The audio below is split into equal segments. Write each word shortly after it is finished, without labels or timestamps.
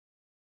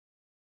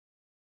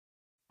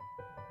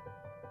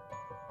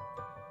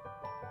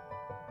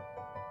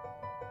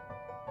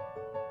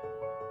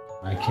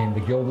I came to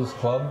Gilda's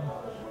club.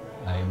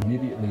 I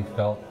immediately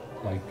felt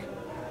like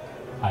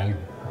I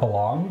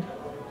belonged.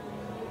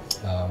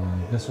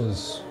 This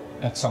was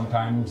at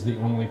sometimes the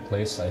only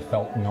place I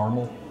felt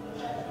normal,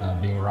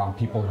 being around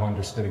people who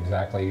understood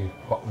exactly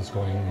what was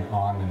going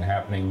on and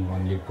happening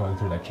when you're going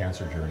through that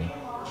cancer journey.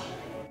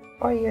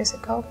 4 years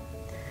ago,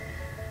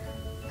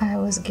 I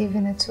was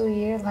given a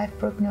 2-year life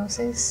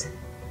prognosis,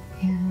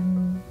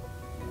 and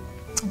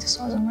I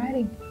just wasn't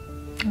ready.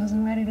 I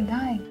wasn't ready to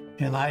die.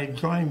 And I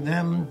joined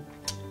them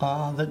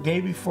the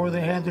day before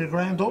they had their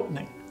grand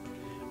opening,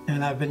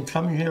 and I've been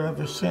coming here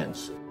ever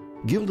since.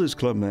 Gilda's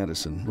Club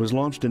Madison was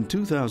launched in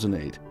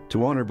 2008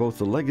 to honor both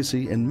the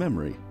legacy and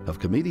memory of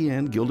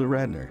comedian Gilda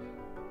Radner.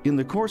 In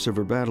the course of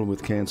her battle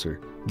with cancer,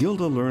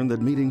 Gilda learned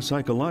that meeting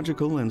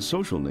psychological and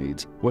social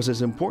needs was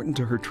as important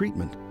to her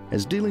treatment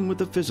as dealing with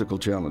the physical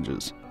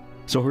challenges.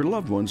 So her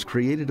loved ones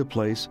created a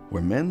place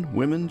where men,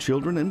 women,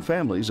 children, and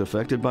families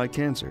affected by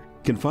cancer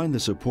can find the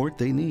support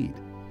they need.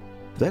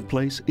 That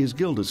place is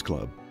Gilda's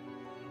Club.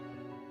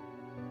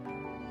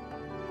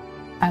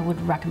 I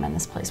would recommend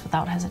this place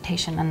without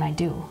hesitation, and I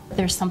do.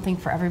 There's something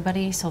for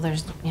everybody, so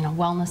there's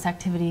wellness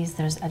activities,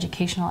 there's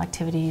educational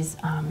activities.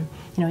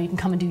 You can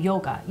come and do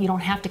yoga. You don't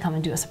have to come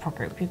and do a support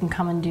group. You can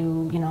come and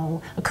do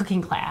a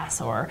cooking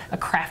class or a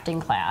crafting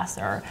class,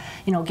 or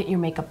get your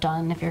makeup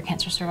done if you're a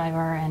cancer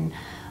survivor. And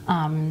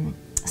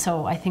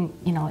so I think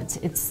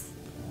it's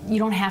you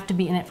don't have to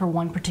be in it for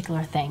one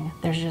particular thing.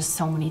 There's just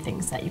so many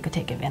things that you could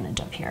take advantage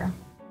of here.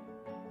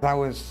 I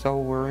was so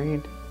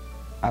worried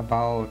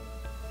about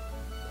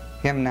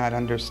him not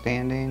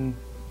understanding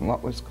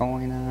what was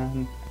going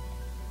on.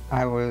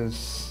 I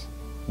was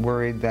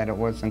worried that it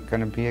wasn't going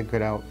to be a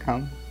good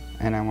outcome,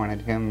 and I wanted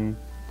him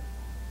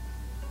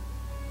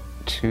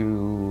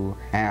to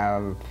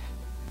have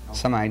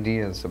some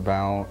ideas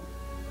about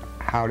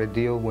how to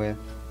deal with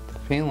the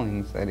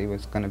feelings that he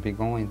was going to be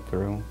going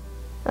through.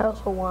 I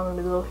also wanted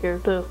to go here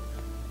too.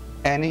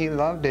 And he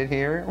loved it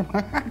here.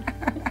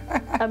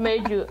 I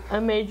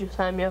made you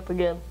sign me up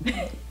again.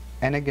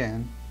 And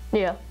again.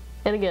 Yeah,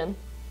 and again.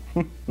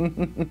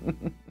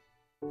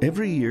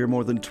 Every year,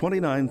 more than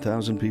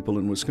 29,000 people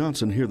in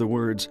Wisconsin hear the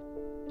words,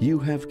 "You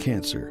have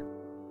cancer."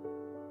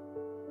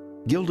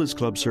 Gilda's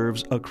Club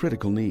serves a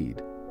critical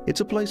need.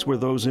 It's a place where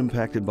those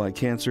impacted by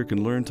cancer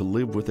can learn to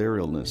live with their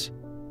illness.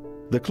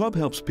 The club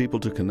helps people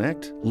to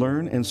connect,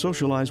 learn, and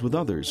socialize with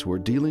others who are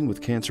dealing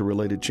with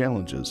cancer-related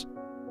challenges.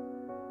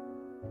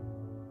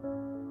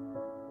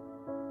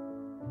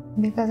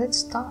 Because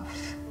it's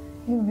tough.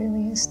 It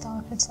really is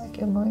tough. It's like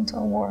you're going to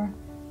a war,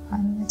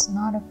 and it's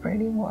not a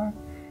pretty war.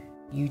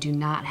 You do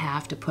not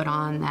have to put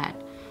on that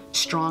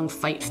strong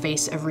fight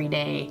face every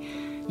day.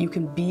 You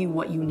can be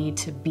what you need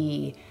to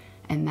be,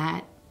 and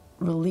that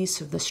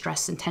release of the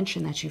stress and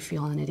tension that you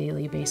feel on a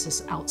daily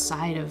basis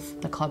outside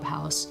of the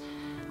clubhouse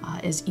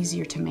is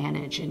easier to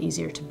manage and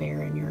easier to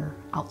bear in your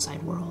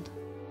outside world.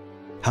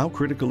 How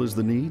critical is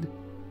the need?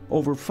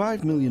 Over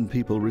 5 million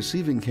people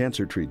receiving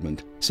cancer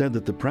treatment said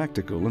that the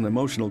practical and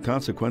emotional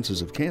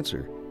consequences of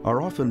cancer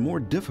are often more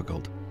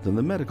difficult than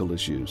the medical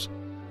issues.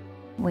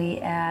 We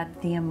add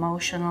the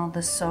emotional,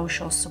 the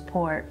social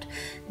support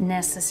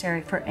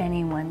necessary for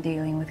anyone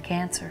dealing with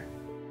cancer.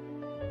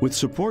 With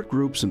support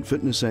groups and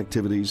fitness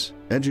activities,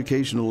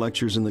 educational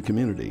lectures in the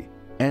community,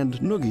 and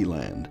Noogie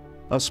Land,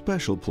 a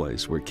special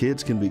place where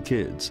kids can be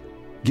kids,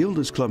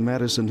 Gilda's Club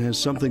Madison has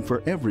something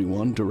for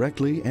everyone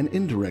directly and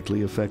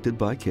indirectly affected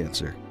by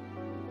cancer.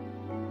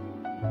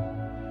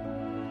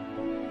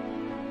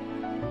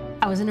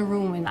 I was in a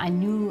room and I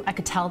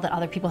could tell that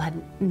other people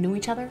knew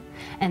each other,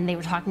 and they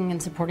were talking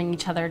and supporting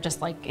each other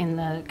just like in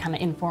the kind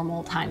of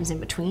informal times in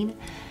between.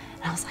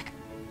 And I was like,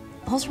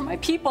 those are my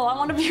people, I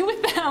want to be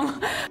with them.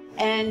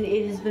 And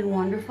it has been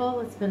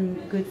wonderful. It's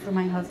been good for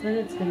my husband,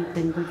 it's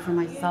been good for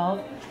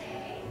myself.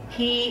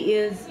 He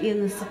is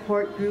in the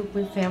support group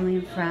with family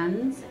and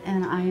friends,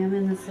 and I am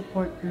in the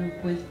support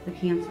group with the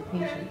cancer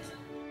patients.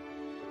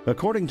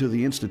 According to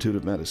the Institute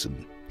of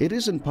Medicine, it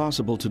isn't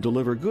possible to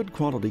deliver good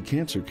quality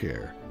cancer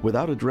care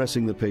without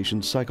addressing the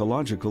patient's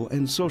psychological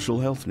and social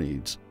health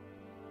needs.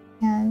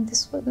 And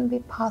this wouldn't be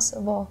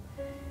possible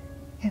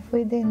if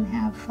we didn't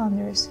have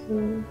funders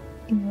who,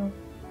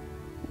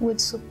 would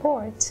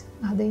support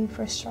the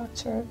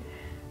infrastructure.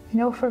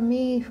 For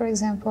me, for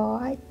example,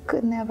 I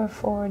could never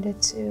afford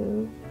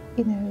to,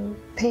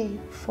 pay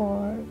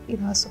for,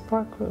 a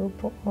support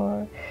group,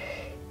 or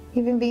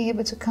even being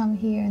able to come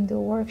here and do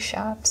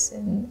workshops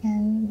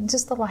and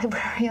just the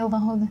library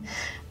alone.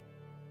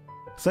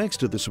 Thanks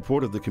to the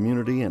support of the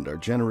community and our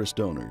generous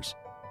donors,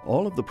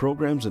 all of the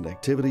programs and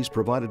activities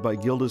provided by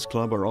Gilda's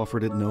Club are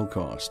offered at no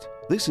cost.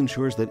 This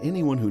ensures that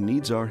anyone who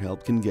needs our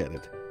help can get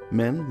it.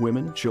 Men,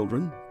 women,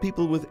 children,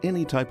 people with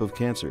any type of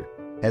cancer,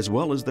 as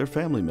well as their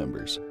family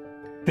members.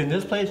 Can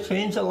this place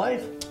change a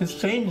life? It's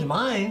changed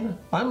mine.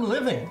 I'm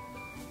living,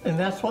 and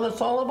that's what it's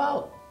all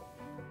about.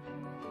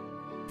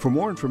 For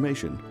more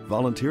information,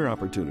 volunteer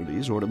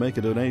opportunities, or to make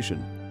a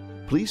donation,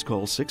 please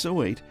call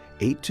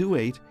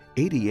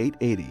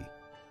 608-828-8880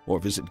 or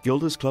visit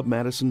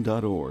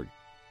gildasclubmadison.org.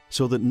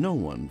 so that no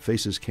one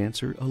faces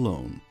cancer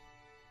alone.